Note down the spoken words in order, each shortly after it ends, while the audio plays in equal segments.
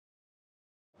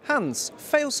Hans,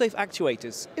 fail-safe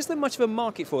actuators, is there much of a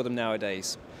market for them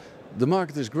nowadays? The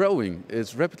market is growing.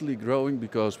 It's rapidly growing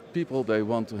because people they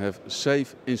want to have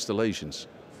safe installations.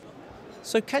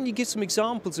 So can you give some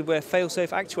examples of where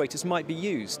fail-safe actuators might be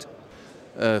used?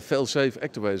 Fail-safe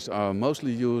actuators are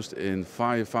mostly used in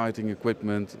firefighting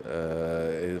equipment,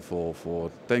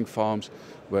 for tank farms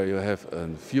where you have a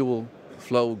fuel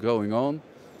flow going on,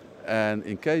 and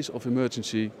in case of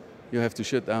emergency you have to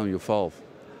shut down your valve.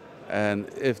 And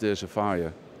if there's a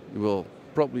fire, you will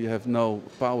probably have no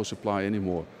power supply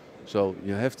anymore. So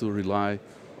you have to rely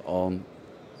on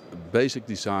a basic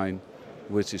design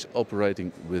which is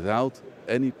operating without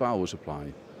any power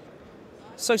supply.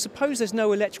 So suppose there's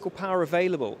no electrical power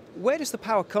available. Where does the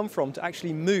power come from to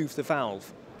actually move the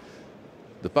valve?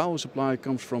 The power supply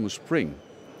comes from a spring,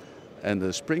 and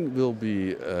the spring will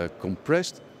be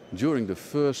compressed during the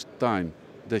first time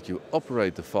that you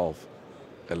operate the valve,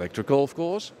 electrical of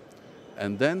course,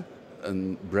 and then a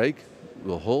brake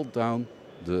will hold down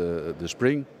the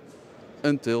spring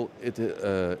until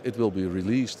it will be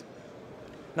released.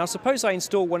 Now suppose I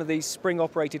install one of these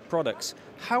spring-operated products.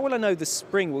 How will I know the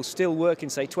spring will still work in,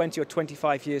 say, 20 or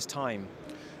 25 years' time?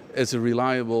 It's a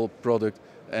reliable product,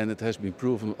 and it has been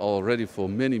proven already for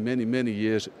many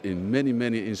years in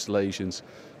many installations.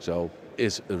 So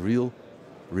it's a real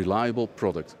reliable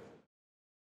product.